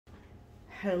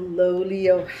Hello,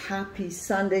 Leo. Happy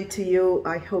Sunday to you.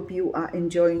 I hope you are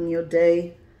enjoying your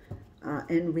day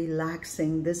and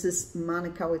relaxing. This is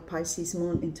Monica with Pisces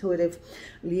Moon Intuitive.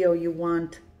 Leo, you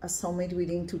want a soulmate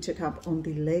reading to check up on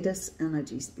the latest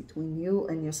energies between you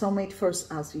and your soulmate.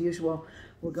 First, as usual,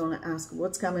 we're going to ask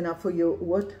what's coming up for you,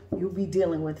 what you'll be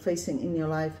dealing with, facing in your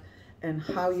life, and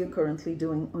how you're currently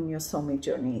doing on your soulmate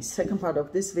journey. Second part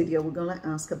of this video, we're going to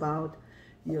ask about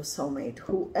your soulmate,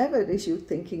 whoever it is you're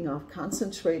thinking of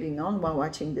concentrating on while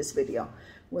watching this video,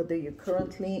 whether you're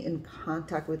currently in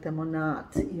contact with them or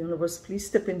not. Universe, please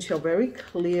step in, show very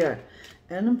clear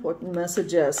and important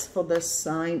messages for the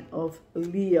sign of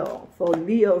Leo. For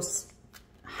Leo's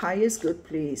highest good,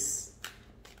 please.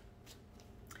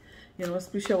 Universe,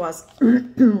 please show us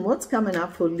what's coming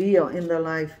up for Leo in their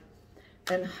life.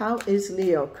 And how is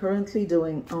Leo currently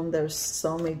doing on their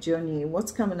soulmate journey?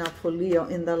 What's coming up for Leo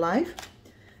in their life?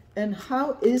 And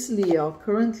how is Leo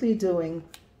currently doing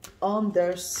on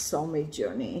their soulmate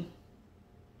journey?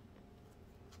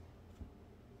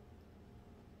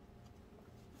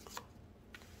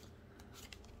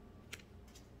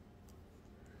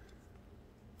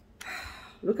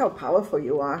 Look how powerful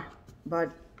you are.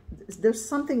 But there's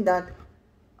something that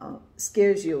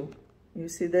scares you. You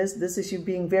see this? This is you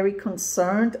being very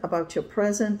concerned about your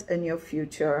present and your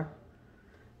future.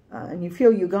 And you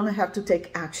feel you're going to have to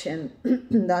take action,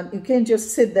 that you can't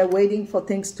just sit there waiting for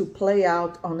things to play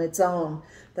out on its own,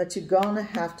 that you're going to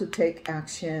have to take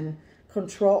action,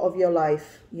 control of your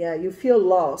life. Yeah, you feel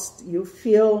lost. You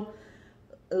feel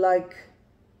like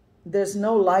there's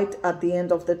no light at the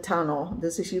end of the tunnel.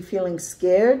 This is you feeling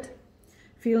scared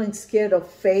of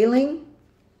failing.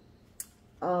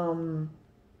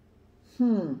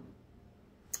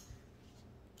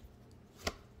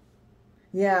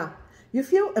 Yeah. You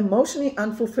feel emotionally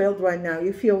unfulfilled right now.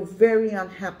 You feel very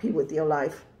unhappy with your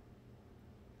life.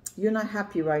 You're not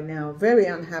happy right now. Very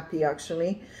unhappy,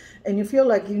 actually. And you feel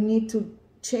like you need to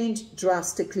change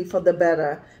drastically for the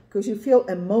better because you feel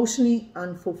emotionally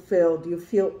unfulfilled. You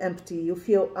feel empty. You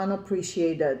feel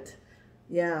unappreciated.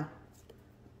 Yeah.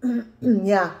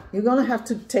 Yeah. You're going to have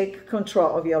to take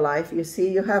control of your life. You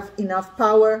see, you have enough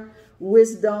power,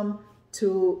 wisdom,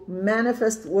 to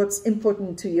manifest what's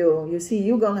important to you. You see,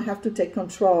 you're going to have to take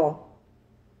control.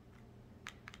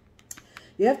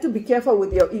 You have to be careful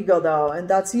with your ego, though, and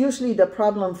that's usually the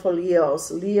problem for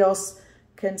Leos. Leos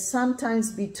can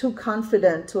sometimes be too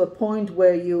confident to a point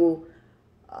where you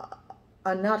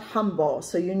are not humble.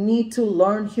 So you need to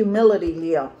learn humility,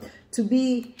 Leo. To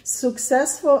be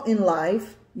successful in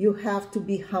life, you have to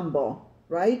be humble.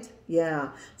 Right?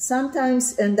 Yeah.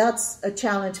 Sometimes, and that's a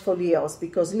challenge for Leos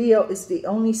because Leo is the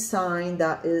only sign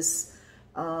that is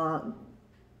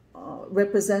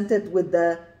represented with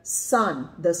the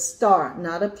sun, the star,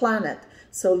 not a planet.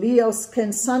 So Leos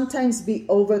can sometimes be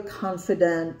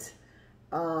overconfident,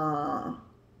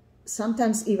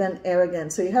 sometimes even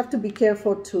arrogant. So you have to be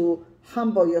careful to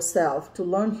humble yourself, to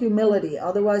learn humility.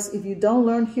 Otherwise, if you don't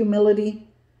learn humility,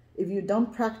 if you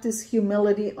don't practice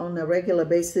humility on a regular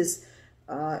basis,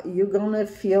 you're going to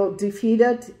feel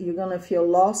defeated, you're going to feel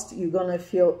lost, you're going to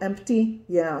feel empty.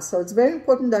 Yeah, so it's very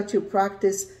important that you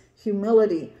practice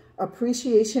humility,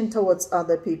 appreciation towards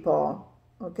other people,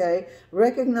 okay?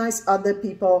 Recognize other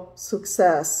people's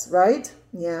success, right?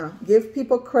 Yeah, give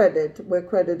people credit where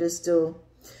credit is due.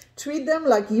 Treat them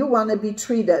like you want to be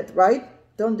treated, right?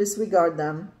 Don't disregard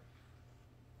them.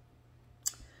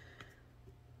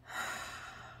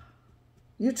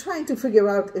 You're trying to figure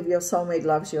out if your soulmate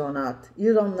loves you or not.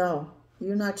 You don't know.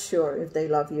 You're not sure if they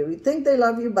love you. You think they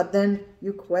love you, but then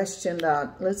you question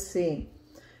that. Let's see.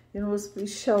 Universe,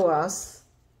 please show us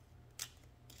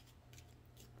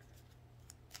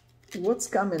what's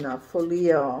coming up for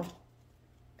Leo.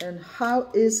 And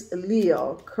how is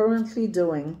Leo currently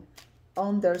doing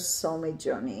on their soulmate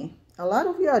journey? A lot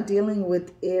of you are dealing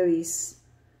with Aries,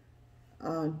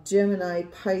 Gemini,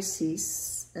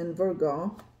 Pisces, and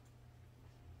Virgo.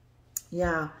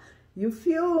 Yeah, you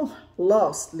feel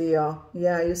lost, Leo.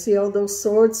 Yeah, you see all those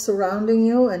swords surrounding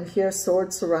you, and here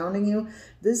swords surrounding you.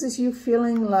 This is you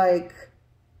feeling like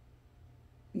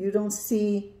you don't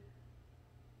see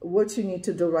what you need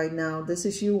to do right now. This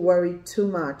is you worried too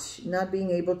much, not being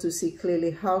able to see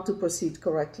clearly how to proceed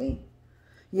correctly.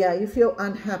 Yeah, you feel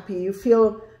unhappy. You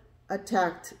feel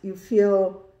attacked. You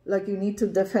feel like you need to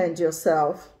defend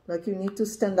yourself, like you need to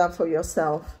stand up for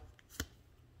yourself.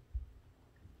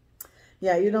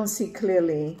 Yeah, you don't see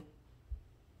clearly,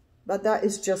 but that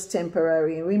is just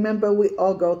temporary. Remember, we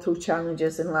all go through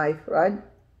challenges in life, right?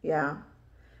 Yeah,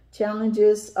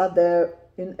 challenges are there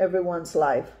in everyone's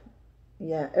life.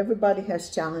 Yeah, everybody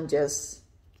has challenges.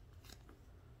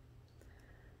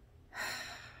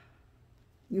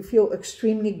 You feel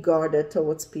extremely guarded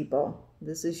towards people.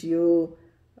 This is you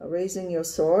raising your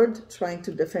sword, trying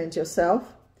to defend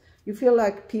yourself. You feel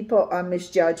like people are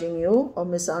misjudging you or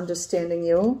misunderstanding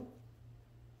you.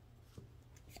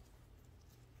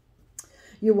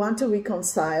 You want to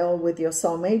reconcile with your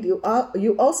soulmate.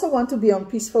 You also want to be on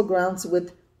peaceful grounds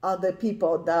with other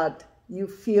people that you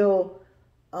feel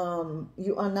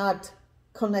you are not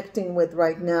connecting with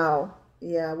right now.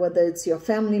 Yeah, whether it's your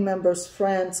family members,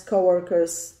 friends,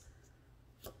 co-workers.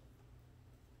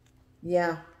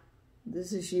 Yeah,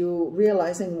 this is you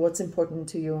realizing what's important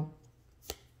to you.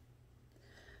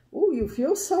 Oh, you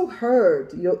feel so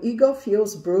hurt. Your ego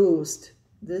feels bruised.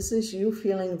 This is you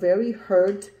feeling very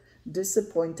hurt,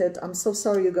 disappointed. I'm so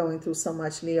sorry you're going through so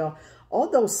much, Leo.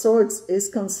 All those swords is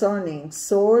concerning.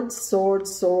 Swords,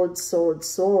 swords, swords, swords,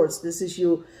 swords. This is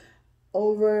you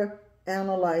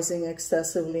over-analyzing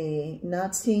excessively,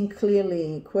 not seeing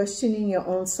clearly, questioning your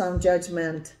own sound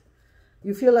judgment.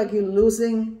 You feel like you're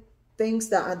losing things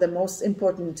that are the most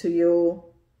important to you,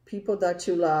 people that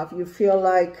you love. You feel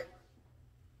like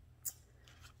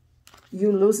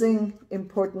you're losing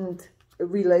important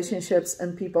relationships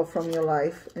and people from your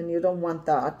life, and you don't want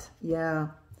that. Yeah,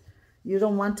 you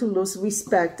don't want to lose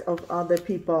respect of other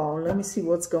people. Let me see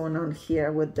what's going on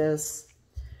here with this.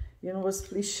 Universe,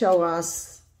 please show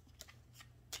us.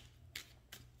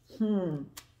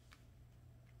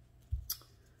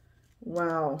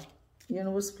 Wow.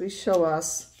 Universe, please show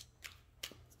us.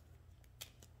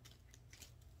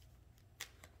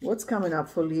 What's coming up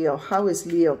for Leo? How is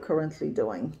Leo currently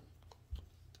doing?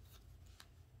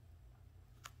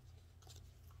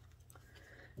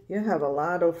 You have a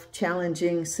lot of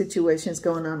challenging situations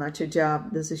going on at your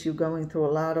job. This is you going through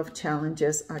a lot of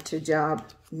challenges at your job.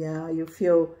 Yeah, you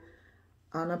feel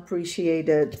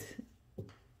unappreciated.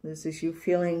 This is you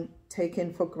feeling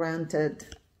taken for granted.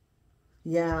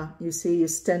 Yeah, you see, you're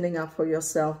standing up for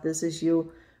yourself. This is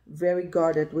you very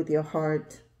guarded with your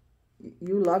heart.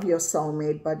 You love your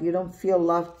soulmate, but you don't feel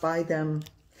loved by them.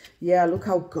 Yeah, look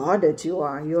how guarded you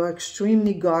are. You are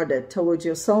extremely guarded towards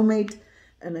your soulmate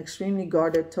and extremely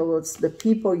guarded towards the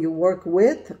people you work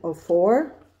with or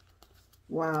for.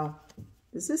 Wow,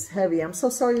 this is heavy. I'm so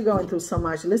sorry you're going through so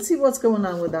much. Let's see what's going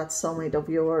on with that soulmate of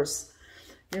yours.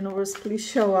 Universe, please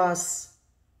show us.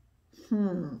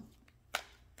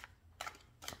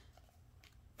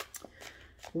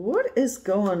 What is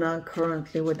going on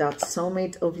currently with that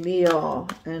soulmate of Leo?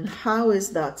 And how is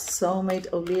that soulmate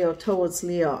of Leo towards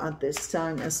Leo at this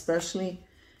time, especially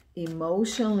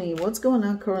emotionally? What's going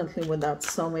on currently with that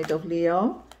soulmate of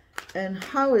Leo? And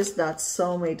how is that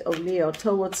soulmate of Leo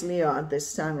towards Leo at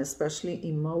this time, especially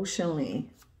emotionally?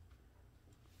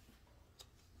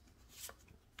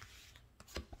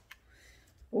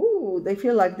 Ooh, they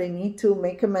feel like they need to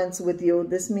make amends with you.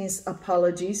 This means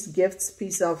apologies, gifts,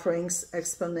 peace offerings,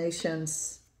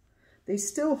 explanations. They're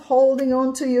still holding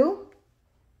on to you.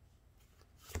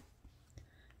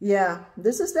 Yeah,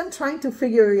 this is them trying to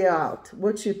figure you out.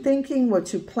 What you're thinking,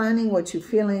 what you're planning, what you're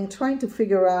feeling, trying to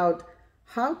figure out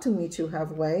how to meet you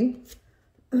halfway.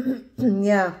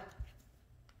 Yeah.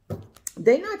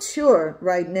 They're not sure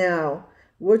right now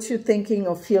what you're thinking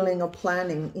or feeling or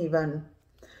planning even.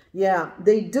 Yeah,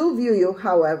 they do view you,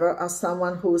 however, as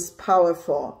someone who's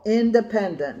powerful,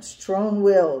 independent,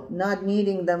 strong-willed, not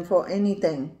needing them for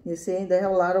anything. You see, they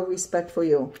have a lot of respect for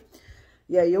you.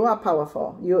 Yeah, you are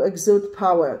powerful. You exude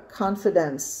power,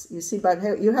 confidence. You see, but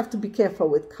you have to be careful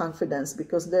with confidence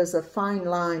because there's a fine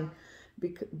line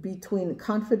between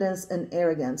confidence and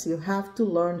arrogance. You have to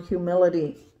learn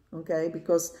humility, okay?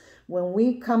 Because when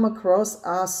we come across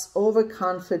as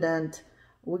overconfident,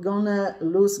 we're gonna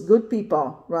lose good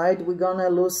people, right? We're gonna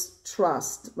lose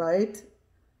trust, right?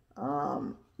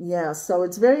 Yeah, so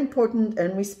it's very important,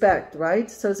 and respect, right?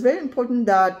 So it's very important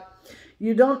that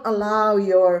you don't allow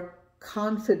your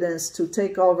confidence to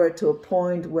take over to a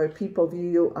point where people view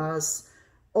you as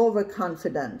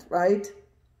overconfident, right?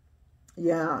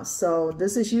 Yeah, so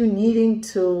this is you needing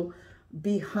to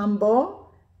be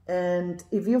humble. And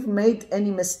if you've made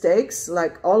any mistakes,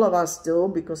 like all of us do,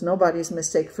 because nobody's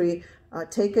mistake-free,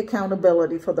 take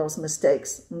accountability for those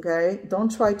mistakes, okay?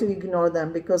 Don't try to ignore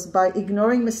them, because by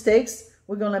ignoring mistakes,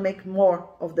 we're going to make more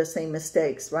of the same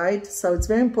mistakes, right? So it's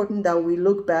very important that we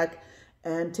look back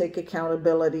and take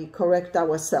accountability, correct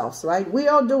ourselves, right? We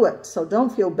all do it, so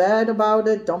don't feel bad about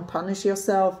it. Don't punish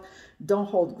yourself. Don't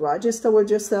hold grudges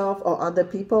towards yourself or other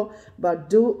people, but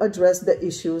do address the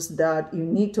issues that you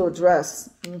need to address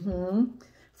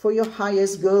for your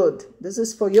highest good. This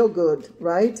is for your good,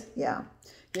 right? Yeah.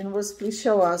 Universe, please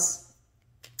show us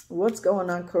what's going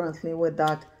on currently with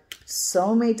that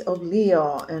Soulmate of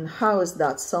Leo. And how is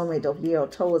that soulmate of Leo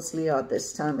towards Leo at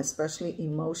this time, especially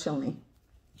emotionally?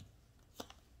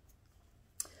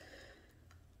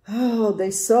 Oh,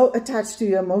 they're so attached to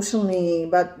you emotionally,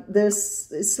 but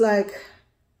it's like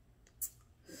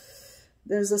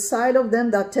there's a side of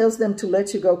them that tells them to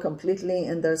let you go completely,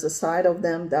 and there's a side of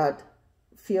them that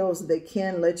feels they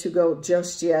can't let you go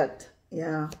just yet.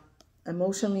 Yeah,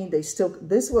 emotionally, they still,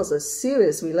 this was a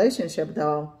serious relationship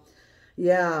though.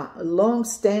 Yeah, a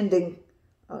long-standing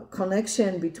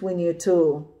connection between you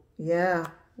two. Yeah,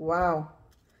 wow.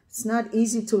 It's not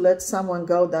easy to let someone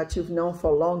go that you've known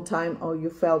for a long time or you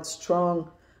felt strong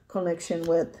connection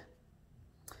with.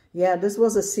 Yeah, this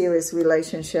was a serious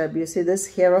relationship. You see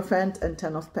this Hierophant and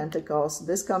Ten of Pentacles.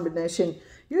 This combination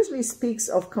usually speaks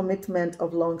of commitment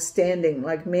of long-standing,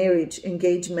 like marriage,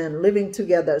 engagement, living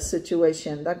together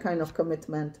situation, that kind of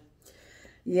commitment.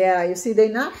 Yeah, you see,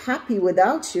 they're not happy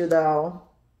without you, though.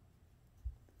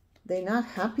 They're not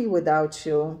happy without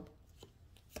you.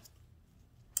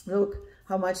 Look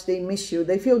how much they miss you.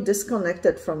 They feel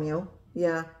disconnected from you.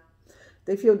 Yeah,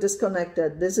 they feel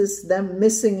disconnected. This is them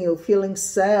missing you, feeling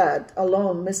sad,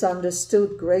 alone,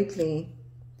 misunderstood greatly.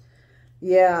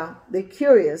 Yeah, they're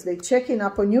curious. They're checking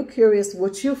up on you, curious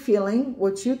what you're feeling,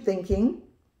 what you're thinking.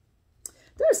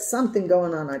 There's something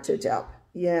going on at your job.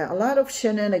 Yeah, a lot of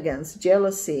shenanigans,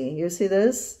 jealousy. You see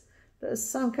this? There's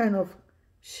some kind of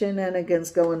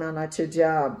shenanigans going on at your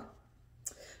job.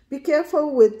 Be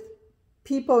careful with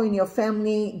people in your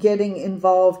family getting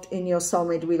involved in your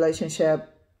soulmate relationship.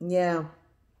 Yeah,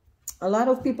 a lot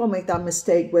of people make that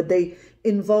mistake where they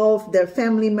involve their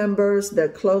family members, their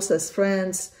closest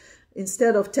friends.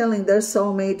 Instead of telling their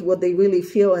soulmate what they really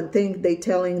feel and think, they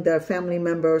telling their family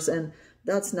members, and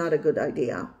that's not a good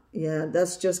idea. Yeah,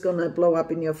 that's just going to blow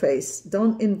up in your face.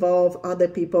 Don't involve other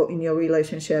people in your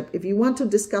relationship. If you want to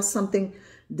discuss something,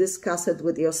 discuss it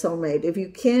with your soulmate. If you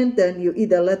can't, then you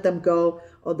either let them go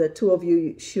or the two of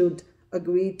you should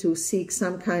agree to seek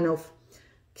some kind of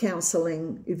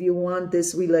counseling if you want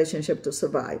this relationship to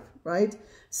survive, right?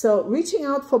 So reaching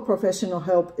out for professional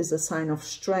help is a sign of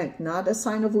strength, not a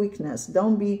sign of weakness.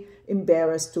 Don't be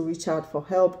embarrassed to reach out for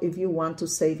help if you want to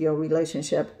save your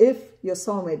relationship. If your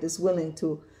soulmate is willing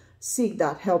to seek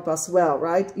that help as well,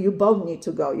 right? You both need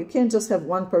to go. You can't just have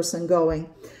one person going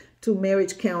to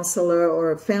marriage counselor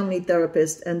or a family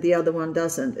therapist and the other one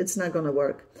doesn't. It's not going to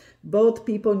work. Both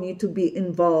people need to be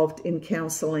involved in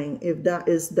counseling if that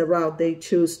is the route they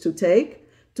choose to take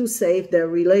to save their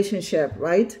relationship,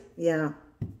 right? Yeah.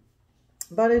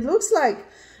 But it looks like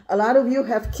a lot of you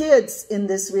have kids in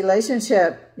this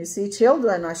relationship. You see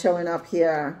children are showing up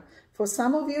here. For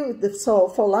some of you, so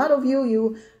for a lot of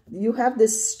you, you have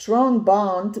this strong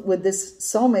bond with this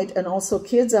soulmate, and also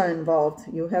kids are involved.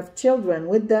 You have children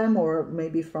with them, or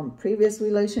maybe from previous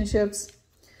relationships.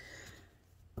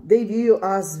 They view you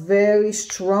as very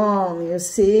strong, you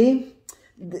see.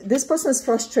 This person is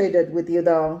frustrated with you,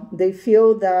 though. They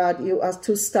feel that you are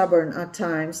too stubborn at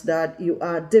times, that you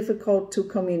are difficult to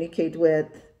communicate with.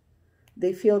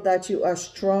 They feel that you are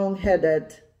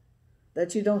strong-headed,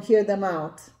 that you don't hear them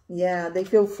out. Yeah, they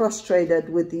feel frustrated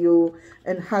with you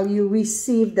and how you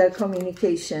receive their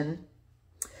communication.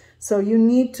 So you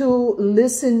need to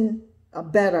listen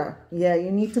better. Yeah,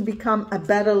 you need to become a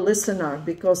better listener,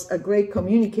 because a great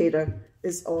communicator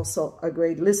is also a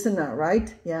great listener,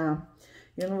 right? Yeah.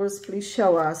 Universe, please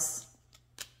show us.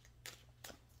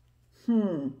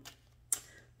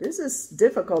 This is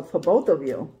difficult for both of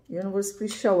you. Universe,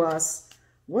 please show us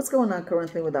what's going on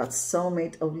currently with that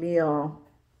soulmate of Leo.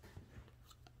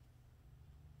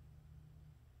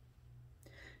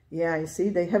 Yeah, you see,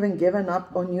 they haven't given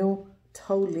up on you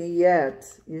totally yet.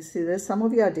 You see this? Some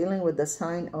of you are dealing with the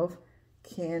sign of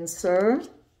Cancer.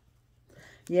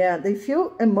 Yeah, they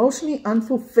feel emotionally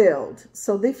unfulfilled.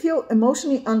 So they feel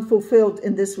emotionally unfulfilled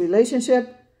in this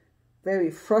relationship,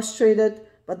 very frustrated,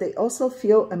 but they also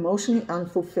feel emotionally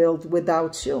unfulfilled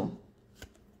without you.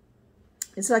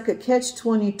 It's like a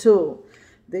catch-22.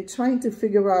 They're trying to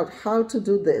figure out how to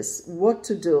do this, what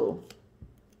to do.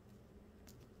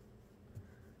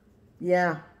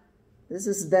 Yeah, this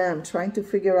is them trying to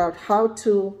figure out how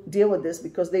to deal with this,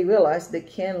 because they realize they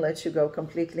can't let you go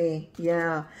completely.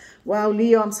 Yeah. Wow,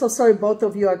 Leo, I'm so sorry both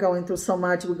of you are going through so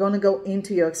much. We're going to go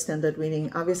into your extended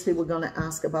reading. Obviously, we're going to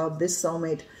ask about this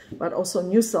soulmate, but also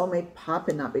new soulmate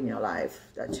popping up in your life.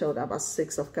 That showed up as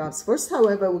Six of Cups. First,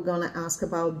 however, we're going to ask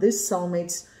about this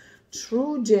soulmate's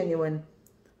true, genuine,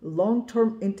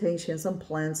 long-term intentions and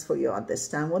plans for you at this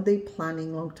time. What they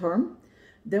planning long-term?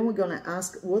 Then we're going to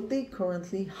ask what they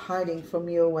currently hiding from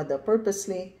you, whether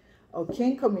purposely or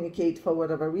can't communicate for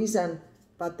whatever reason,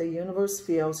 but the universe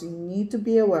feels you need to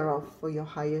be aware of for your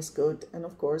highest good. And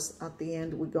of course, at the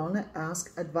end, we're going to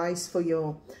ask advice for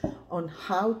you on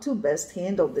how to best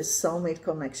handle this soulmate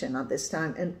connection at this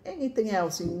time, and anything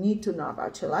else you need to know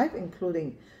about your life,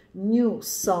 including new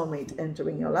soulmate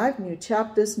entering your life, new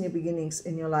chapters, new beginnings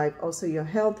in your life, also your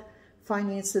health,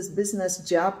 finances, business,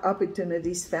 job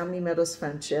opportunities, family matters,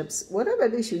 friendships, whatever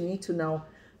it is you need to know.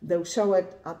 They'll show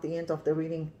it at the end of the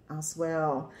reading as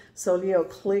well. So Leo,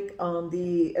 click on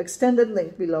the extended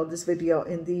link below this video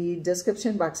in the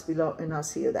description box below, and I'll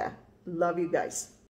see you there. Love you guys.